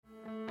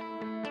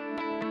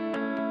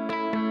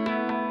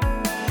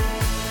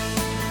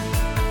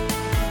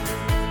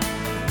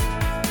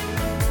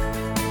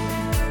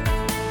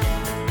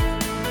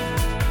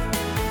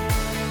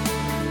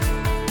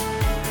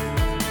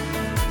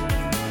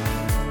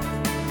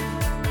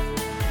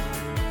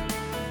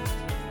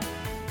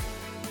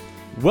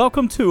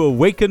Welcome to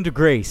Awakened to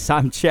Grace.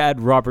 I'm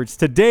Chad Roberts.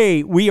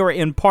 Today we are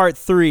in part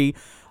 3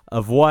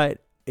 of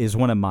what is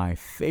one of my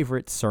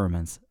favorite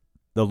sermons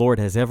the Lord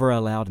has ever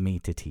allowed me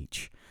to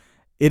teach.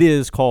 It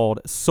is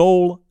called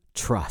Soul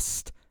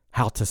Trust,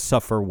 How to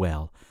Suffer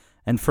Well.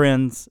 And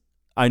friends,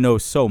 I know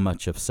so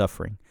much of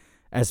suffering.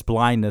 As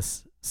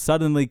blindness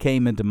suddenly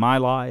came into my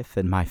life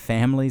and my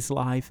family's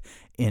life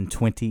in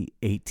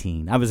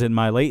 2018. I was in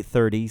my late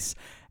 30s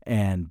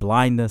and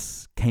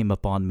blindness came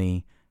upon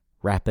me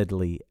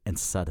rapidly and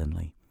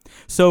suddenly.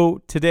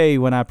 So today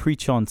when I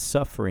preach on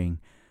suffering,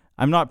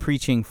 I'm not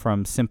preaching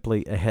from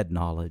simply a head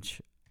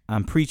knowledge.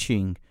 I'm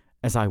preaching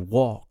as I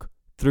walk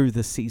through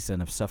the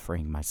season of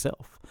suffering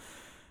myself.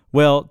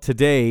 Well,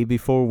 today,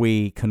 before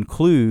we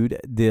conclude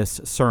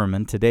this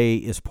sermon, today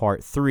is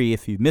part 3.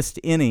 If you missed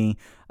any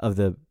of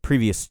the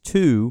previous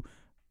 2,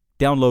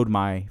 download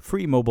my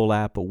free mobile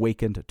app,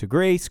 Awakened to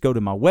Grace. Go to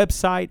my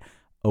website,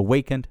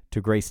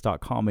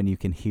 awakenedtograce.com, and you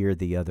can hear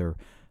the other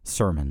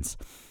sermons.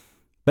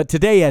 But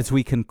today, as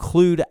we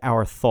conclude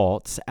our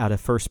thoughts out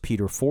of 1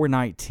 Peter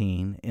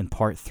 4:19 in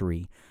part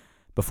 3,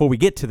 before we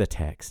get to the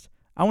text,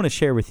 I want to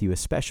share with you a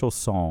special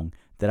song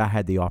that I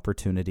had the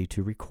opportunity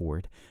to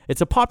record.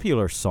 It's a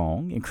popular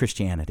song in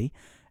Christianity,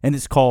 and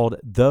it's called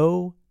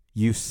Though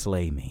You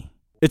Slay Me.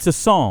 It's a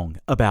song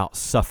about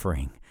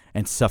suffering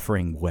and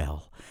suffering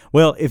well.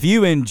 Well, if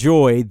you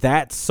enjoy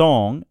that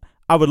song,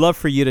 I would love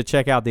for you to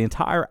check out the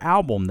entire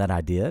album that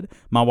I did.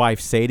 My wife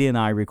Sadie and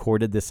I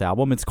recorded this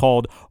album. It's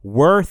called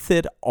Worth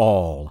It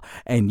All.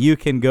 And you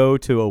can go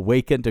to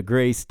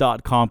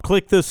awakenedtograce.com,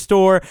 click the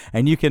store,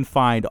 and you can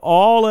find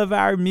all of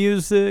our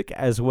music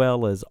as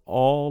well as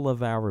all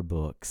of our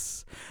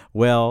books.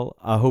 Well,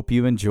 I hope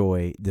you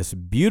enjoy this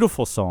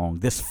beautiful song,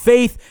 this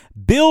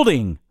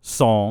faith-building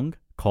song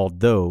called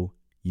Though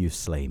You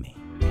Slay Me.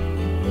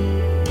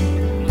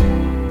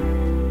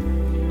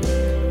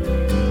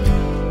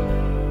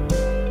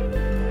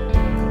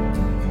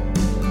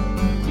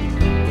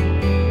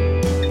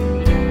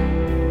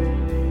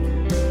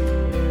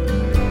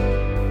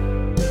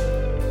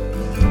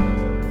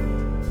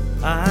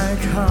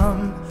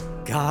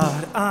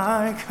 God,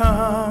 I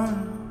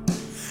come,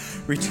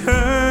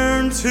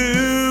 return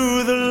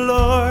to the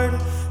Lord,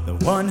 the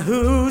one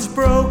who's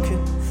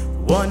broken,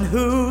 the one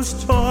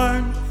who's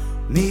torn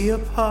me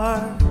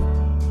apart.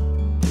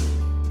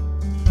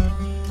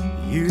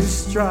 You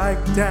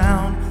strike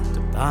down to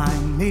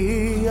bind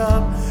me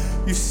up,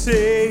 you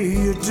say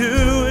you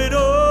do it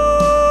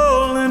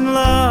all in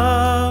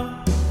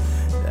love,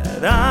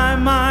 that I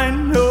might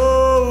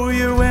know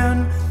you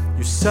when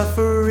you're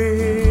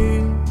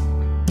suffering.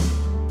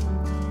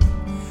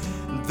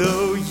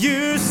 Though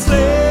you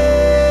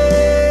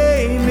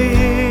slay me,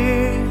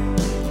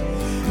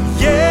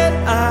 yet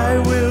I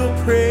will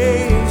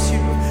praise you.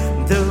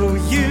 Though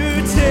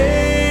you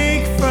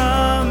take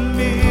from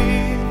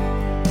me,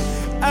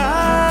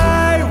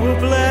 I will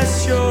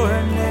bless your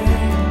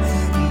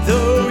name.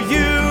 Though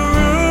you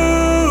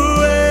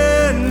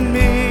ruin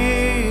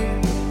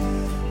me,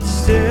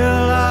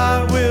 still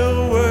I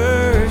will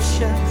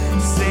worship,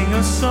 sing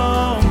a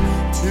song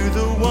to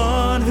the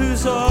one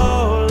who's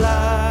all I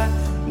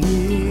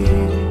need.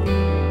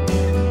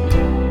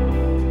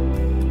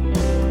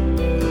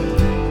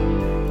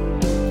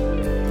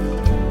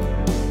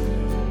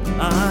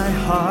 My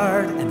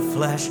heart and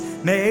flesh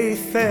may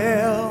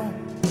fail,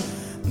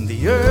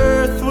 the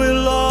earth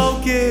will all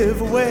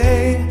give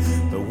way,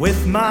 but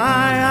with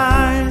my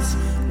eyes,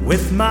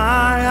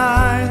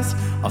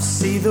 I'll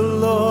see the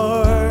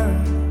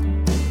Lord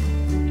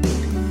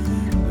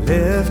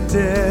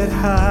lifted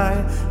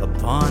high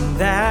upon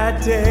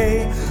that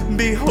day.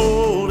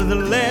 Behold the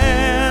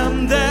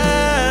Lamb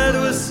that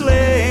was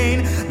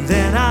slain.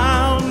 Then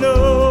I'll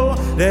know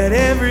that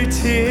every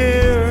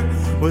tear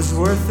was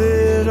worth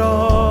it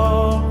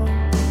all.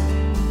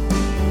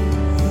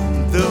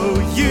 Though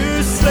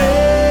you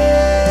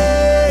slay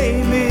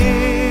me,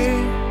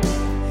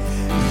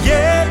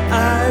 yet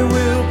I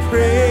will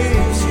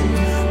praise you.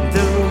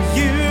 Though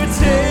you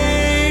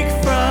take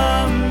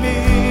from me,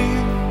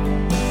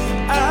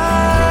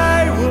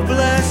 I will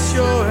bless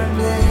your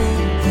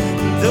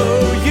name.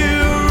 Though you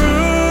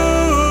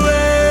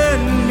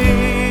ruin me,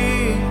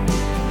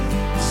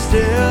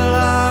 still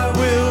I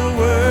will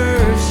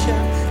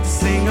worship,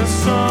 sing a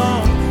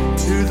song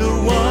to the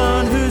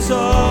one who's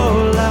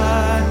all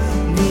I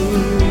need.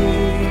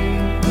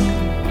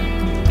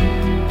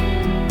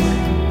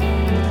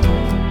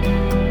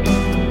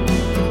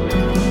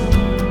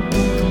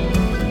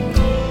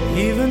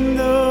 Even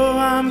though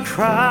I'm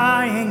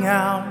crying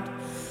out,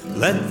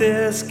 let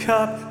this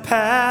cup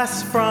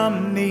pass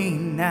from me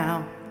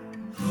now.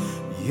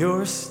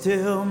 You're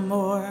still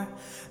more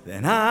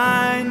than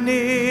I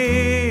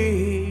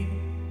need.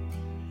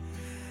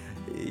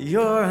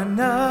 You're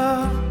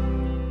enough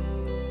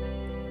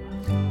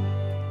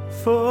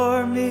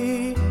for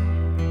me.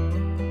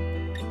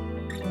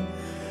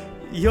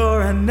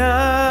 You're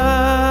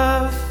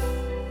enough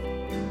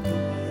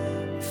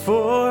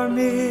for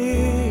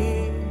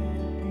me.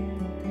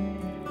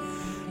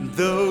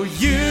 Though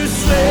you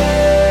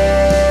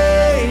slay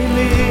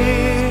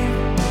me,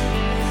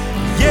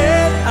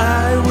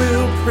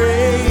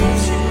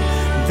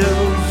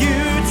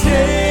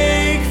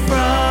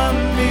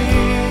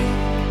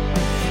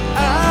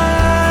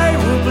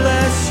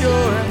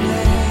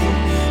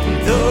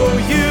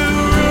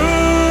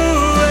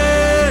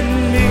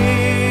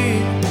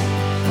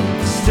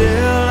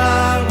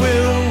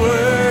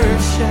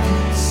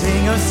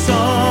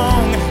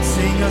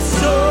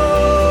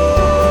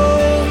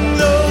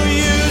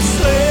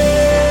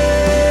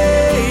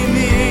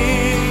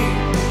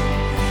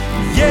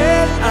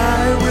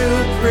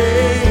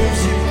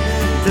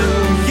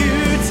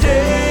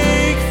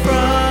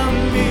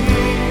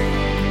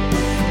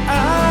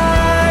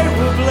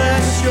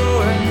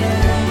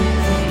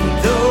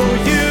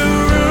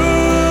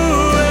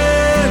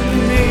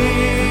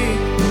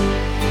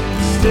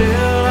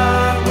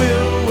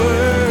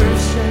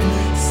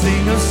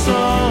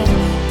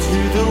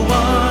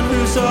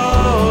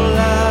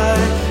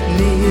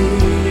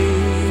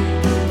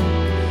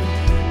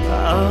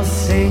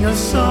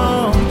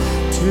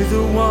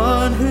 the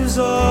one who's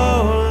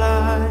all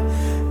I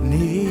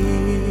need.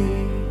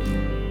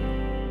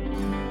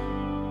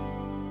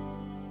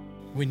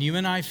 When you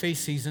and I face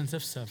seasons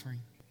of suffering,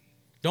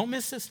 don't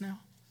miss this now.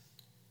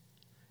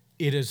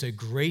 It is a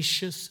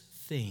gracious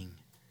thing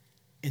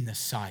in the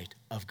sight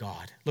of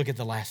God. Look at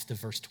the last of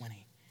verse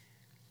 20.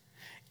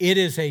 It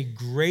is a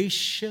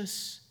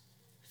gracious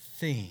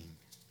thing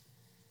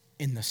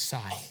in the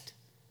sight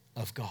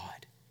of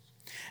God.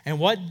 And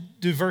what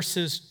do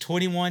verses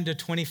 21 to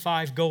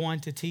 25 go on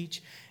to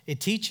teach? It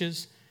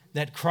teaches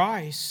that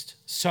Christ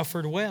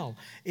suffered well.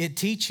 It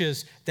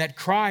teaches that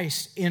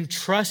Christ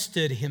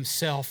entrusted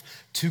himself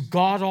to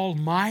God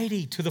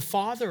Almighty, to the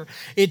Father.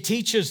 It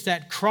teaches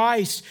that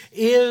Christ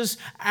is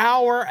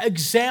our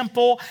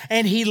example,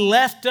 and he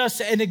left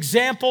us an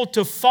example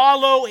to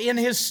follow in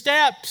his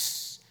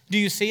steps. Do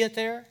you see it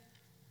there?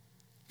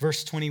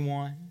 Verse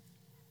 21,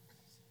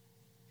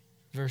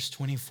 verse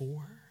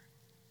 24.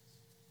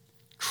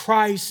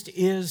 Christ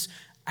is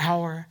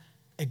our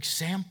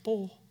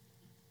example.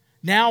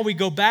 Now we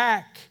go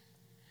back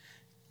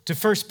to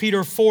 1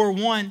 Peter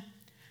 4:1.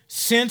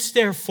 Since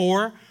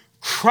therefore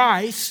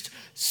Christ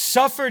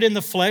suffered in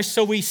the flesh,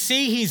 so we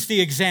see he's the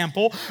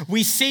example.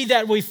 We see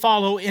that we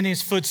follow in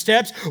his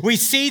footsteps. We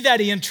see that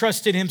he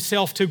entrusted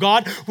himself to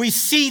God. We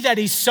see that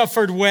he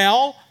suffered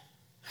well.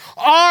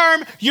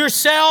 Arm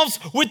yourselves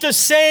with the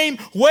same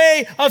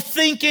way of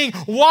thinking.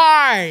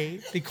 Why?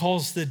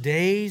 Because the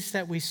days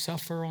that we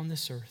suffer on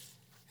this earth,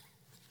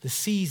 the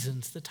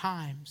seasons, the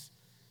times,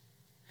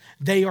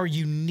 they are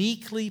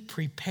uniquely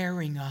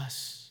preparing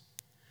us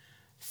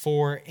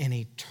for an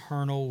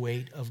eternal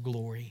weight of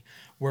glory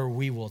where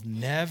we will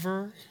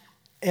never,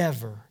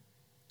 ever,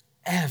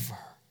 ever,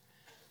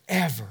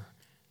 ever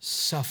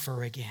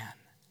suffer again.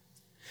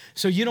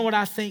 So you know what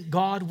I think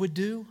God would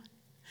do?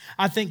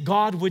 I think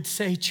God would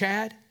say,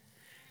 Chad,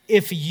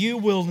 if you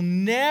will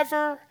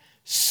never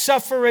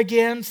suffer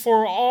again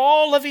for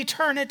all of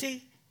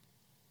eternity,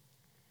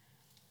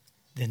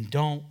 then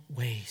don't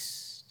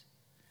waste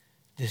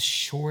this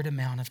short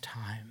amount of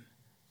time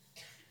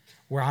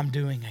where I'm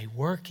doing a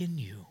work in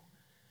you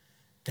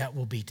that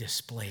will be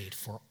displayed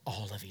for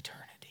all of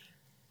eternity.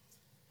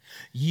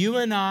 You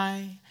and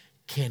I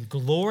can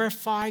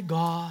glorify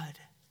God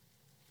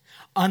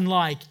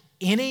unlike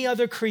any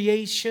other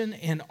creation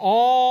in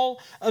all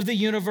of the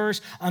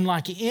universe,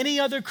 unlike any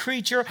other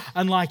creature,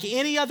 unlike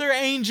any other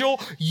angel.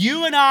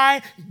 You and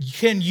I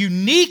can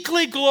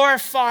uniquely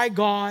glorify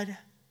God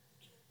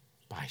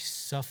by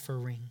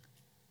suffering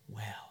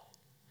well.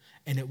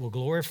 And it will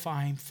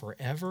glorify him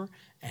forever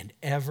and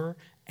ever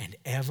and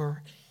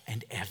ever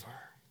and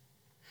ever.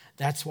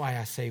 That's why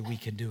I say we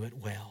can do it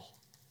well.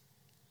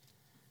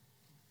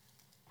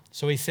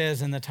 So he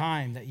says, in the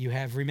time that you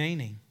have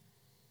remaining.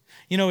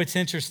 You know, it's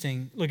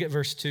interesting. Look at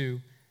verse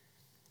 2.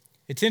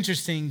 It's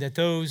interesting that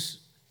those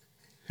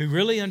who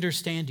really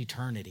understand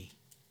eternity,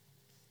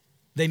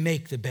 they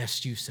make the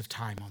best use of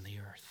time on the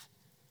earth.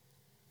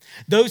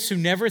 Those who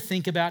never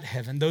think about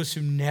heaven, those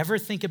who never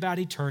think about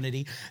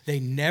eternity, they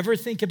never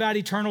think about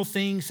eternal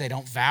things, they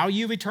don't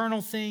value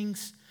eternal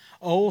things.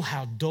 Oh,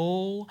 how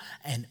dull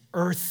and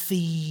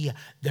earthy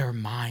their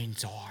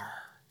minds are.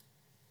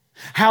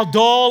 How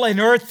dull and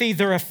earthy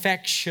their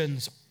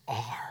affections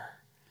are.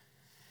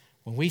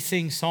 When we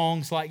sing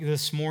songs like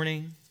this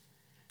morning,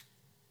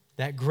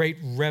 that great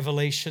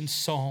Revelation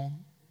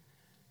song,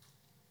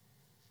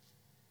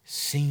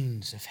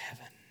 scenes of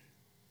heaven,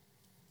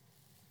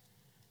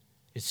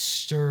 it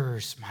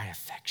stirs my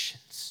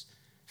affections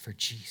for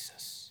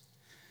Jesus.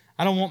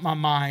 I don't want my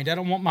mind, I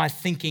don't want my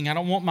thinking, I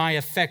don't want my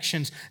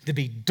affections to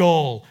be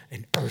dull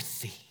and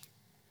earthy.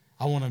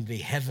 I want them to be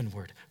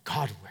heavenward,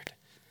 Godward.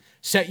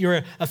 Set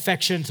your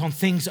affections on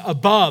things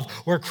above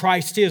where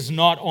Christ is,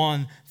 not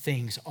on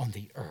things on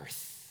the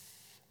earth.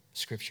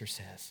 Scripture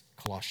says,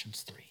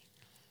 Colossians 3.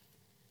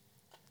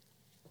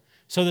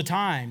 So the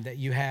time that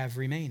you have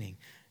remaining,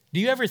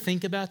 do you ever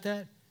think about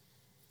that?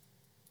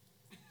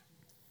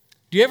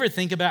 Do you ever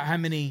think about how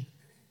many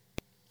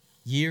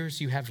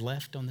years you have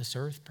left on this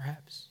earth,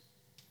 perhaps?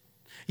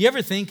 You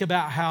ever think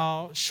about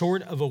how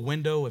short of a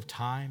window of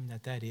time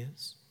that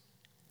is?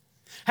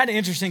 I had an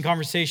interesting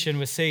conversation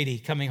with Sadie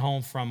coming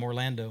home from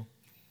Orlando.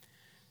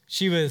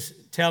 She was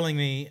telling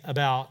me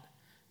about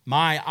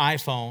my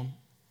iPhone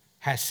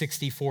has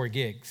 64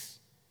 gigs.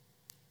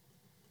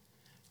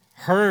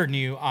 Her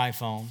new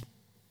iPhone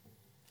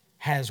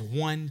has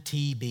 1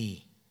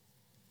 TB.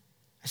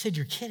 I said,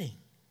 you're kidding.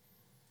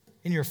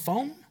 In your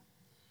phone?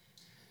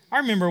 I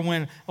remember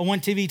when a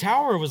 1 TB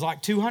tower was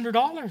like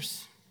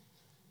 $200.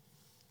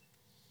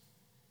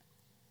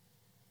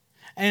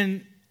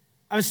 And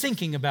I was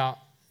thinking about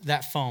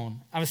that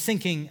phone. I was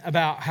thinking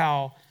about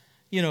how,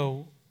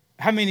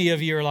 how many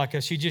of you are like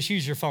us? You just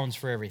use your phones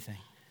for everything.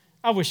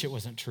 I wish it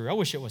wasn't true. I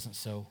wish it wasn't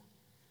so.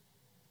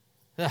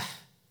 Ugh,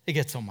 it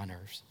gets on my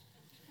nerves.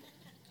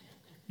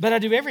 But I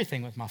do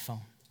everything with my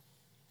phone.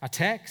 I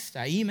text,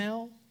 I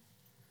email,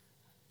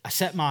 I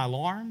set my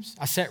alarms,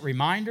 I set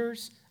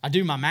reminders, I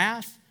do my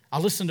math, I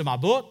listen to my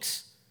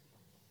books.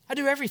 I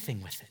do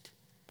everything with it.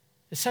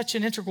 It's such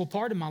an integral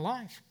part of my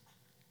life.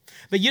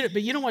 But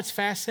you know what's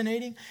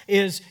fascinating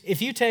is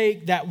if you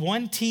take that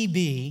 1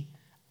 TB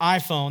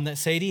iPhone that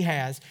Sadie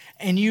has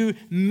and you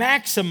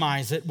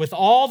maximize it with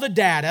all the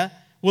data,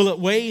 will it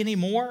weigh any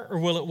more or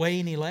will it weigh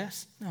any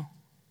less? No.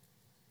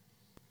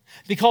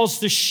 Because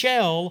the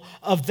shell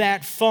of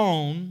that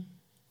phone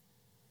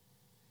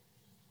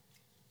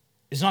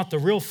is not the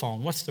real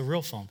phone. What's the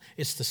real phone?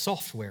 It's the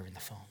software in the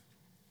phone.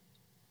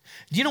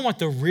 Do you know what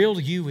the real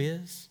you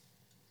is?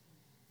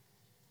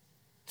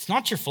 It's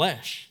not your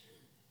flesh.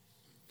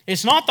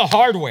 It's not the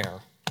hardware.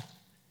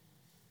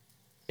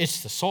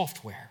 It's the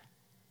software.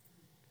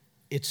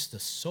 It's the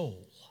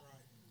soul.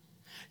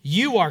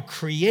 You are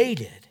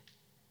created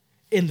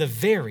in the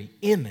very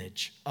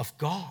image of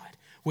God,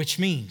 which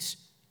means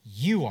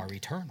you are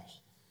eternal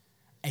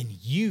and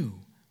you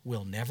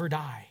will never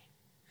die.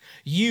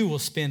 You will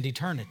spend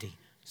eternity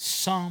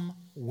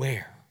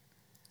somewhere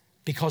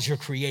because you're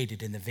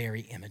created in the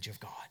very image of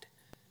God.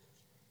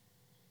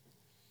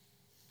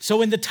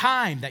 So in the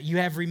time that you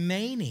have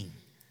remaining,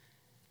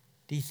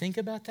 do you think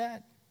about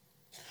that?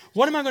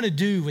 What am I going to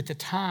do with the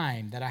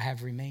time that I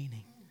have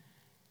remaining?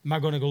 Am I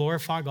going to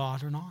glorify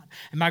God or not?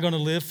 Am I going to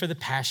live for the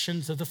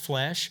passions of the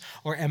flesh,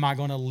 or am I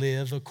going to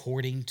live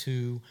according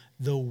to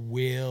the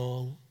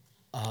will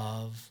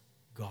of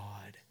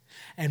God?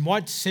 And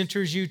what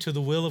centers you to the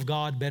will of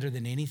God better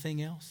than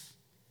anything else?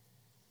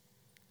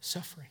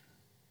 Suffering.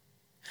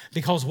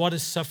 Because what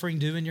does suffering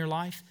do in your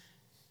life?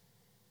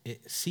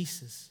 It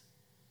ceases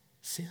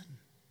sin.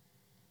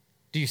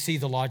 Do you see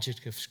the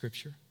logic of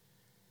Scripture?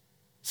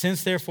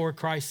 Since therefore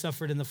Christ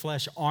suffered in the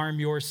flesh, arm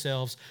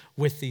yourselves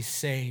with the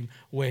same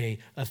way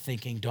of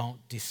thinking. Don't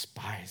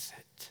despise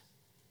it.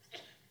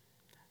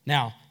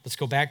 Now, let's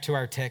go back to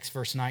our text,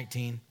 verse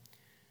 19.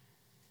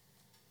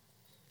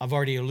 I've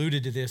already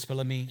alluded to this, but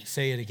let me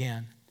say it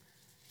again.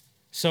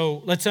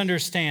 So let's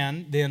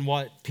understand then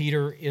what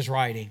Peter is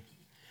writing.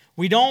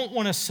 We don't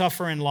want to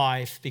suffer in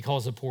life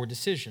because of poor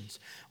decisions.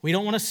 We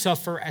don't want to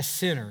suffer as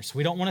sinners.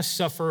 We don't want to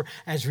suffer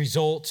as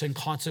results and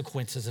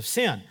consequences of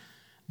sin.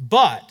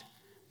 But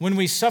when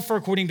we suffer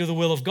according to the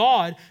will of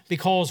God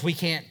because we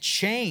can't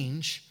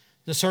change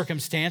the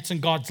circumstance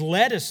and God's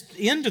led us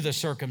into the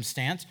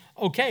circumstance,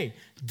 okay,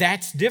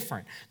 that's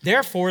different.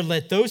 Therefore,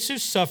 let those who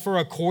suffer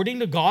according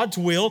to God's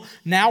will,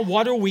 now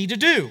what are we to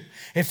do?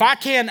 If I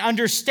can't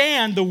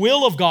understand the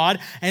will of God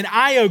and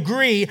I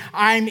agree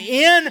I'm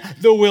in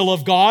the will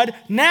of God,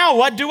 now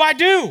what do I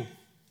do?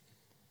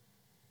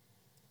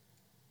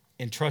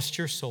 Entrust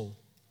your soul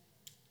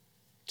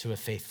to a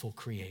faithful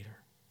Creator.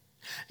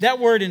 That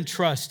word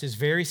entrust is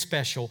very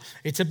special.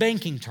 It's a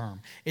banking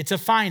term. It's a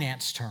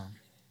finance term.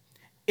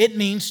 It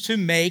means to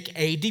make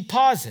a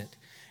deposit.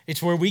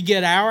 It's where we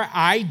get our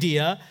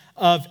idea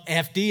of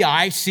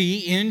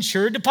FDIC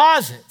insured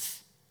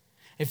deposits.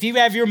 If you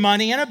have your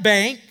money in a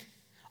bank,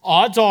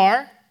 odds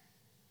are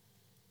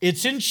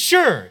it's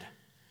insured.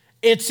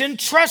 It's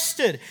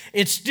entrusted.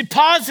 It's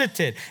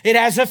deposited. It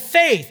has a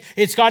faith.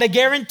 It's got a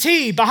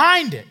guarantee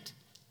behind it.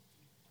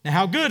 Now,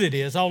 how good it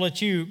is, I'll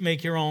let you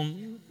make your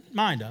own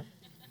mind up.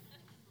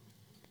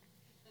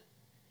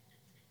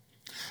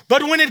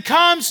 But when it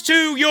comes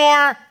to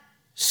your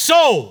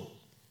soul,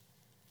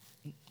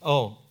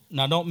 oh,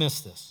 now don't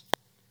miss this.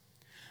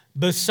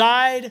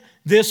 Beside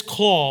this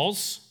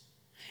clause,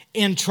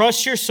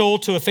 entrust your soul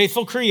to a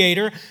faithful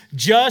Creator,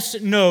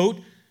 just note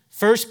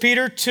 1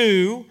 Peter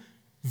 2,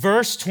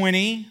 verse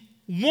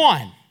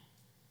 21.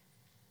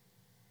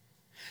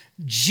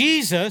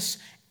 Jesus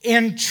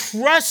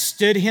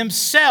entrusted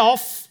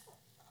himself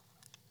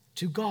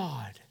to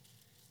God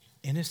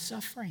in his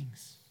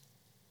sufferings.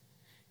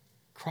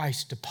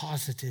 Christ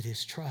deposited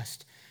his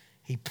trust.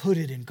 He put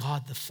it in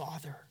God the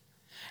Father.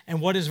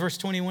 And what does verse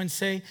 21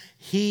 say?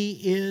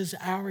 He is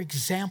our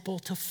example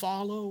to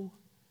follow.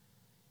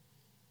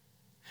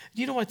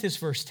 Do you know what this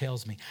verse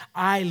tells me?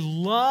 I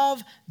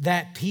love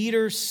that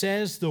Peter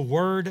says the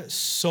word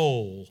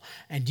soul.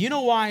 And do you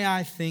know why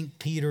I think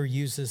Peter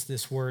uses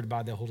this word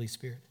by the Holy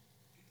Spirit?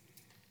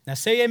 Now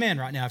say amen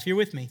right now if you're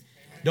with me.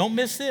 Don't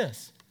miss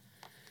this.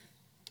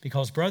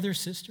 Because brothers,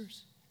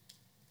 sisters,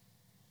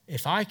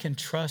 if I can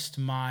trust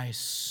my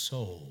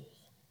soul,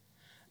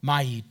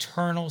 my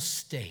eternal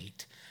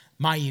state,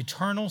 my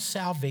eternal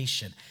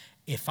salvation,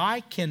 if I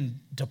can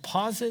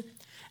deposit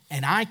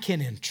and I can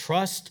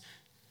entrust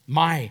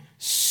my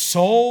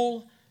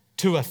soul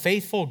to a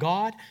faithful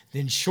God,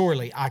 then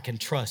surely I can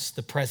trust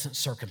the present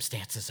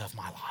circumstances of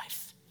my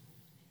life.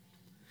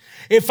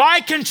 If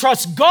I can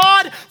trust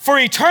God for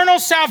eternal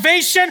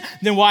salvation,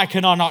 then why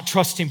can I not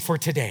trust him for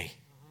today?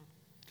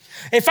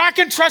 If I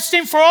can trust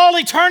him for all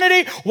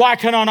eternity, why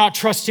can I not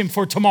trust him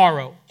for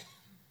tomorrow?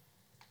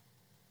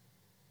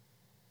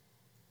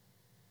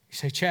 You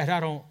say, Chad, I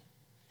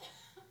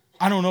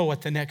don't know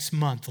what the next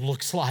month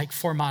looks like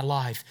for my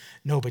life.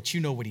 No, but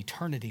you know what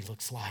eternity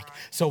looks like.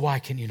 So why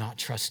can you not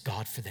trust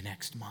God for the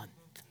next month?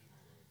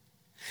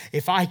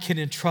 If I can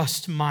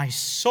entrust my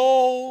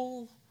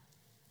soul,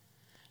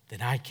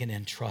 then I can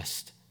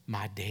entrust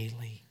my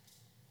daily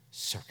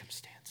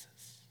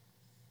circumstances.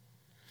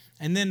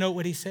 And then note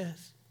what he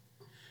says.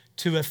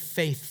 to a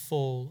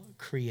faithful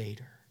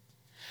Creator.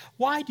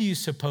 Why do you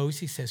suppose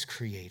he says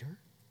Creator?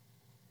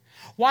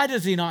 Why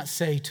does he not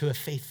say to a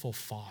faithful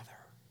Father?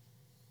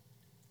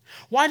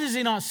 Why does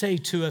he not say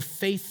to a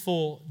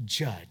faithful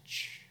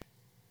Judge?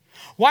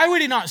 Why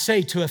would he not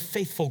say to a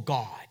faithful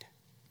God?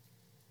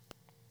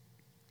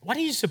 Why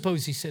do you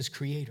suppose he says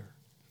Creator?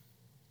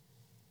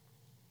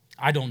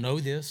 I don't know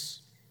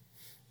this.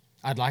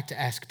 I'd like to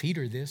ask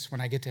Peter this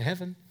when I get to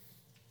heaven.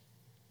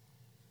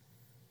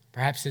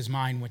 Perhaps his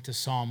mind went to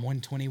Psalm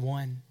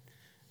 121,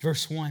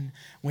 verse 1,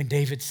 when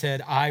David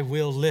said, I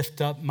will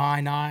lift up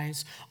mine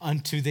eyes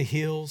unto the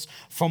hills.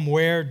 From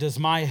where does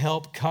my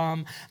help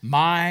come?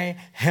 My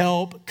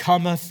help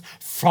cometh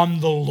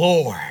from the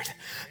Lord,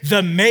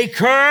 the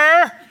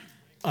maker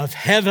of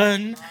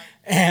heaven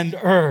and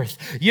earth.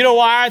 You know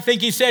why I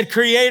think he said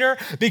Creator?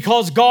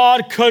 Because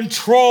God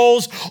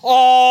controls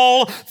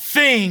all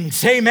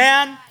things.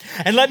 Amen?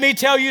 And let me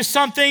tell you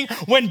something.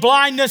 When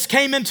blindness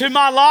came into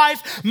my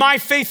life, my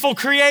faithful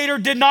Creator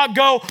did not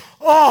go,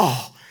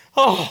 oh,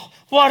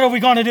 what are we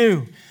going to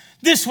do?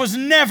 This was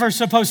never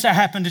supposed to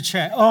happen to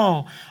Chad.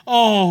 Oh,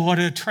 what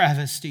a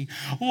travesty.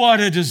 What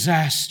a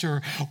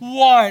disaster. Do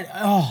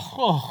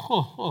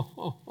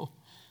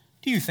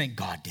you think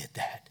God did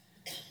that?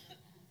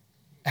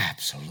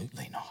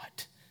 Absolutely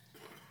not.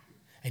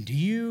 And do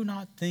you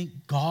not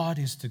think God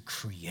is the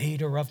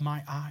creator of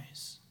my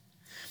eyes?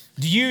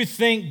 Do you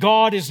think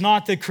God is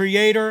not the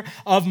creator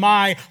of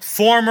my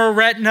former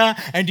retina?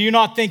 And do you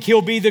not think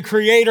he'll be the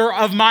creator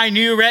of my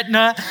new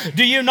retina?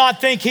 Do you not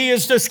think he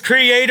is the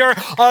creator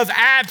of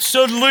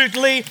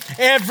absolutely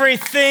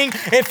everything?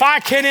 If I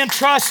can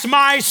entrust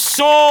my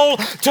soul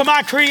to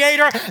my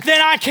creator,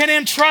 then I can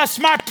entrust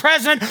my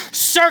present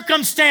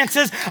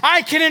circumstances.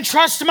 I can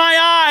entrust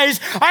my eyes.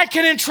 I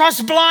can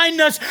entrust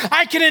blindness.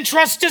 I can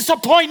entrust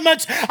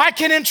disappointments. I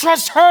can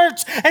entrust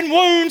hurts and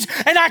wounds.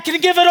 And I can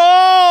give it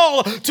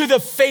all to the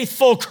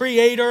faithful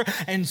Creator,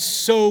 and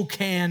so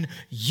can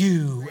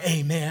you.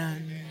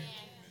 Amen.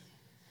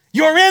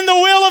 You're in the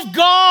will of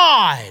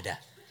God.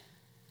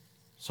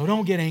 So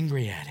don't get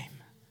angry at him.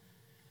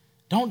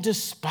 Don't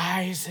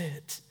despise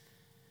it.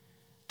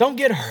 Don't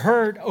get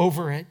hurt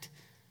over it.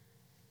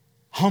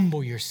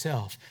 Humble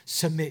yourself.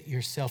 Submit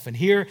yourself. And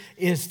here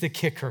is the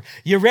kicker.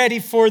 You ready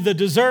for the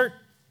dessert?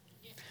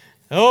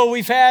 Oh,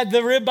 we've had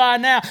the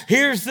ribeye now.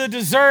 Here's the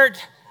dessert.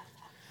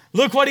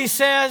 Look what he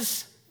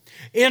says.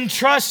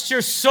 Entrust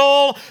your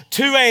soul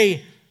to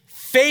a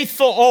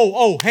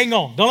faithful, hang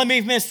on. Don't let me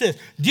miss this.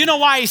 Do you know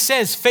why he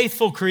says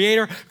faithful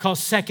Creator?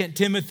 Because 2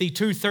 Timothy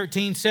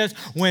 2:13 says,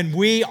 when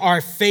we are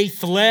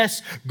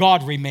faithless,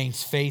 God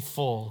remains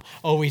faithful.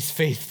 Oh, he's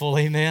faithful.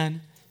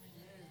 Amen.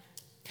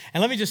 And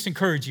let me just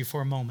encourage you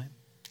for a moment.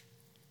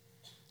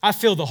 I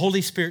feel the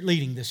Holy Spirit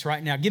leading this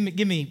right now. Give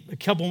me a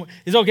couple.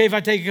 Is it okay if I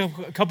take a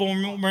couple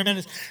more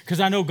minutes? Because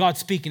I know God's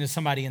speaking to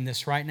somebody in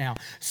this right now.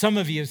 Some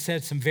of you have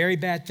said some very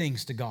bad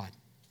things to God.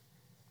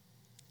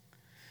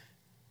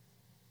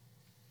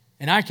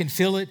 And I can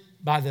feel it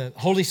by the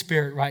Holy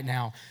Spirit right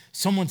now.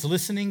 Someone's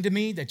listening to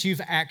me that you've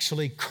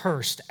actually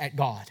cursed at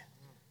God.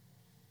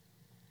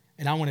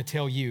 And I want to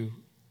tell you,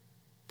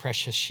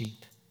 precious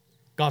sheep,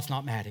 God's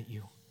not mad at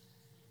you.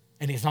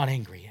 And he's not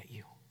angry at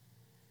you.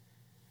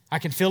 I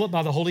can feel it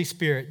by the Holy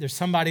Spirit. There's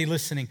somebody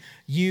listening.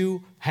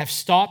 You have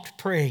stopped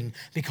praying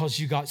because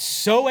you got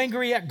so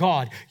angry at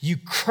God, you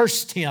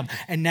cursed him,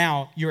 and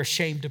now you're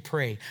ashamed to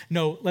pray.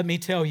 No, let me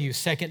tell you,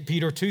 2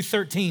 Peter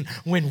 2:13,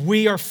 when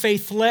we are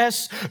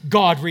faithless,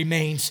 God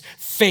remains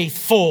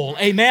faithful.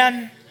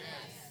 Amen?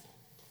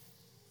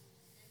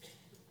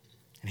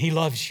 And he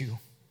loves you,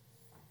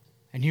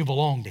 and you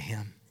belong to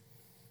him,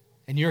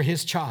 and you're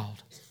his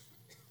child.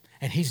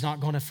 And he's not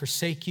going to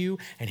forsake you,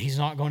 and he's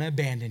not going to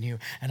abandon you.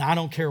 And I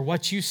don't care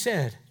what you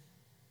said.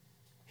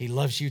 He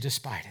loves you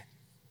despite it.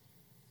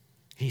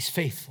 He's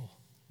faithful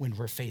when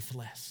we're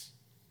faithless.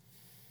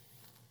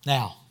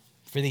 Now,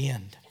 for the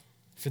end,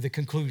 for the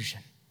conclusion.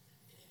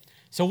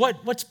 So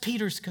what's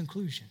Peter's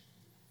conclusion?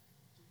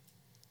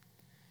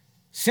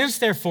 Since,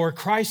 therefore,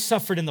 Christ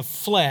suffered in the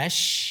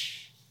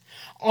flesh,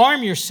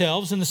 arm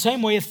yourselves in the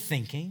same way of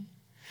thinking,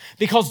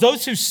 because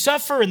those who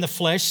suffer in the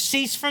flesh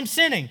cease from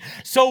sinning.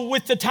 So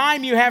with the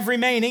time you have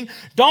remaining,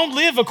 don't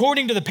live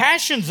according to the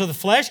passions of the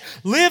flesh.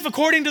 Live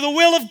according to the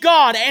will of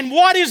God. And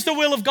what is the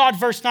will of God?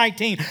 Verse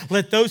 19.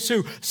 Let those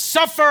who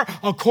suffer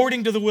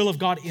according to the will of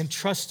God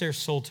entrust their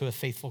soul to a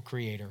faithful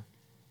Creator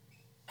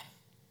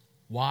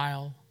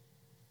while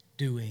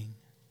doing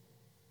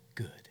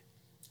good.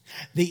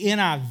 The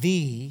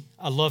NIV,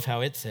 I love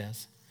how it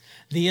says.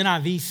 The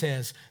NIV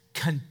says,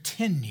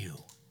 continue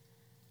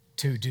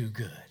to do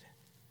good.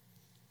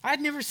 I'd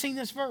never seen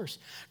this verse.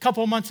 A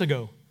couple of months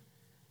ago,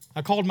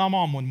 I called my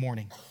mom one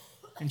morning,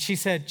 and she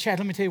said, Chad,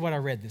 let me tell you what I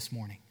read this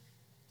morning.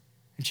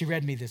 And she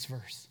read me this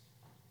verse.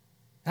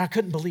 And I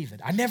couldn't believe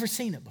it. I'd never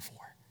seen it before.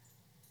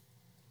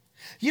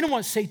 You know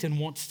what Satan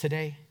wants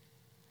today?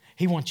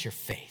 He wants your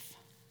faith.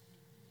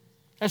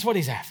 That's what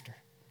he's after.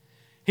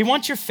 He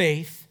wants your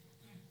faith.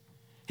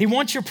 He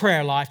wants your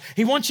prayer life.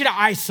 He wants you to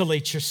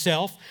isolate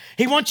yourself.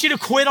 He wants you to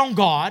quit on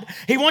God.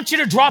 He wants you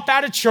to drop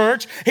out of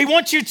church. He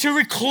wants you to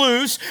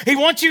recluse. He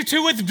wants you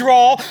to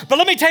withdraw. But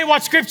let me tell you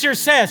what Scripture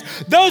says.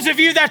 Those of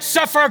you that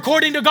suffer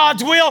according to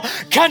God's will,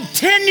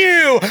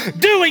 continue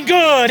doing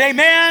good.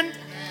 Amen?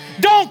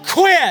 Don't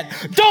quit.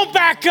 Don't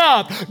back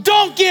up.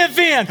 Don't give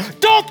in.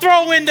 Don't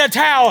throw in the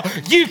towel.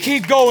 You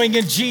keep going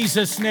in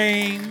Jesus'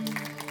 name.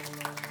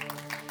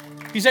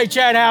 You say,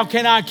 Chad, how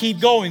can I keep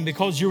going?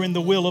 Because you're in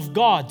the will of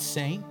God,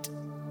 saint.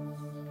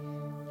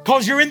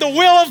 Because you're in the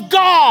will of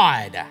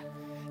God.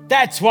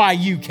 That's why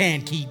you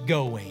can keep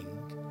going.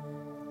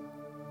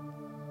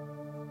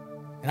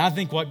 And I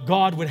think what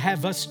God would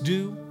have us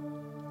do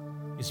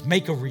is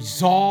make a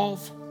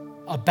resolve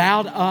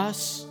about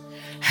us,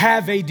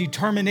 have a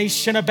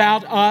determination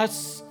about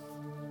us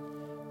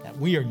that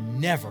we are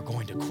never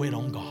going to quit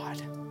on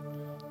God.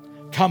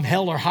 Come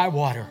hell or high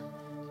water,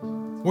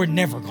 we're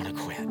never going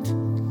to quit.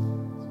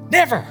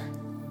 Never.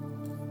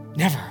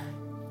 Never.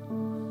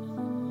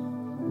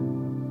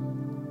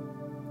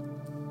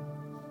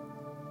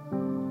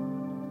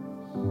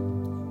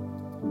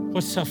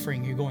 What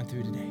suffering you're going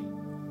through today?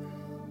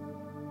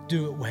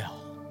 Do it well.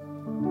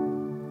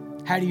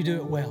 How do you do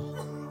it well?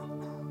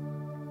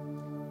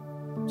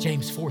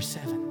 James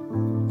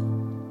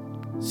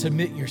 4:7.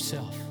 Submit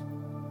yourself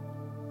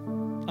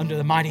under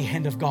the mighty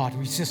hand of God.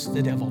 Resist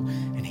the devil,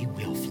 and he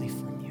will flee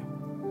from you.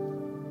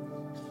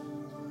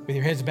 With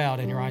your heads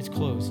bowed and your eyes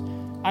closed.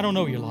 I don't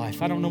know your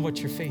life. I don't know what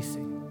you're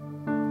facing.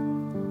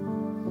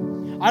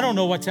 I don't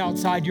know what's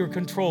outside your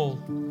control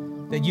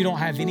that you don't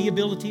have any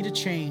ability to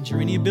change or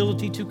any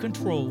ability to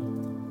control.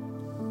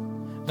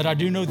 But I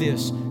do know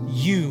this.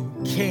 You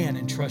can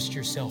entrust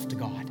yourself to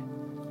God.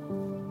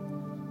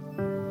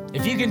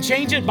 If you can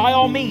change it, by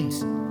all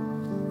means,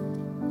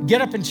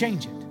 get up and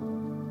change it.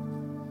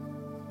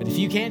 But if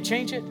you can't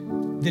change it,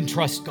 then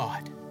trust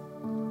God.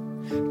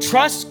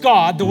 Trust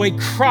God the way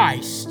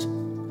Christ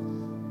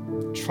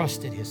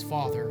trusted his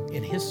Father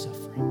in his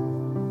suffering.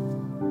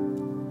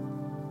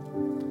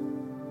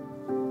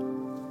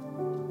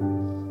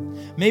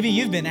 Maybe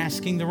you've been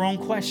asking the wrong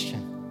question.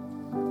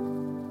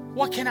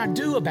 What can I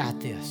do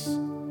about this?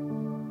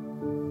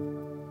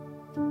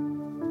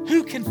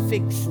 Who can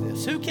fix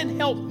this? Who can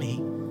help me?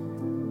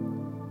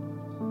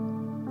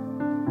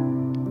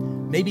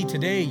 Maybe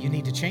today you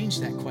need to change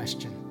that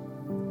question.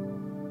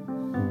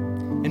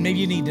 And maybe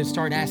you need to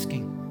start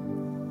asking,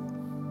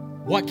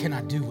 what can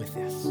I do with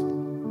this?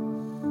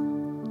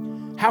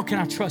 How can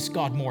I trust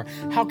God more?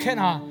 How can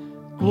I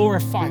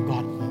glorify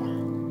God more?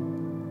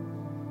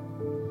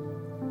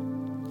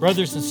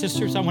 Brothers and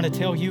sisters, I want to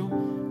tell you,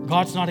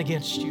 God's not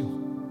against you.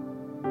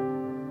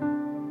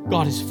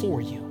 God is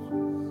for you.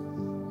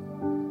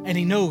 And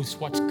he knows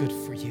what's good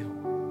for you.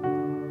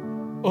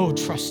 Oh,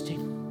 trust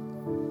him.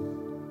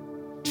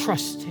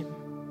 Trust him.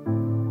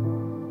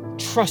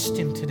 Trust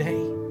him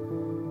today.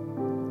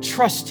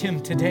 Trust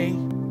him today.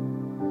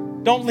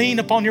 Don't lean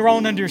upon your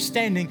own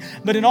understanding,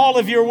 but in all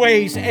of your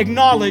ways,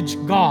 acknowledge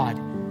God,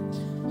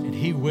 and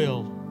he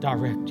will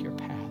direct your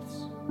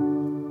paths.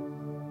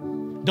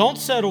 Don't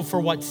settle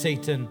for what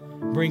Satan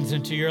brings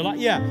into your life.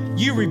 Yeah,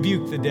 you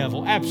rebuke the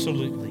devil,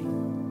 absolutely,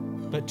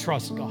 but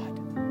trust God.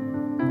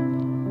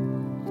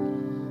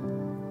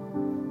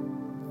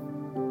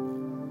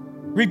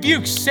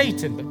 Rebuke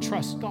Satan, but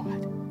trust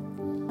God.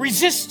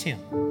 Resist him,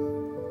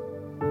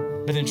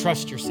 but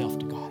entrust yourself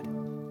to God.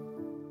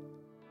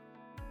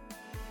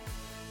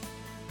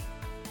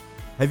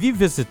 Have you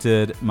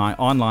visited my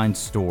online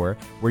store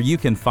where you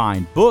can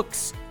find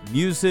books,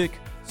 music,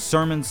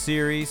 sermon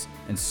series,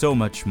 and so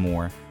much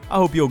more? I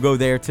hope you'll go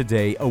there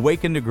today,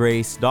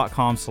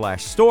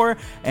 awakentograce.com/store,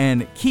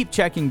 and keep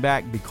checking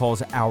back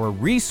because our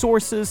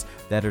resources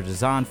that are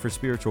designed for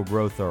spiritual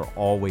growth are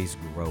always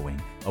growing.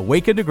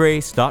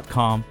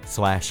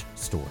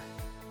 awakentograce.com/store.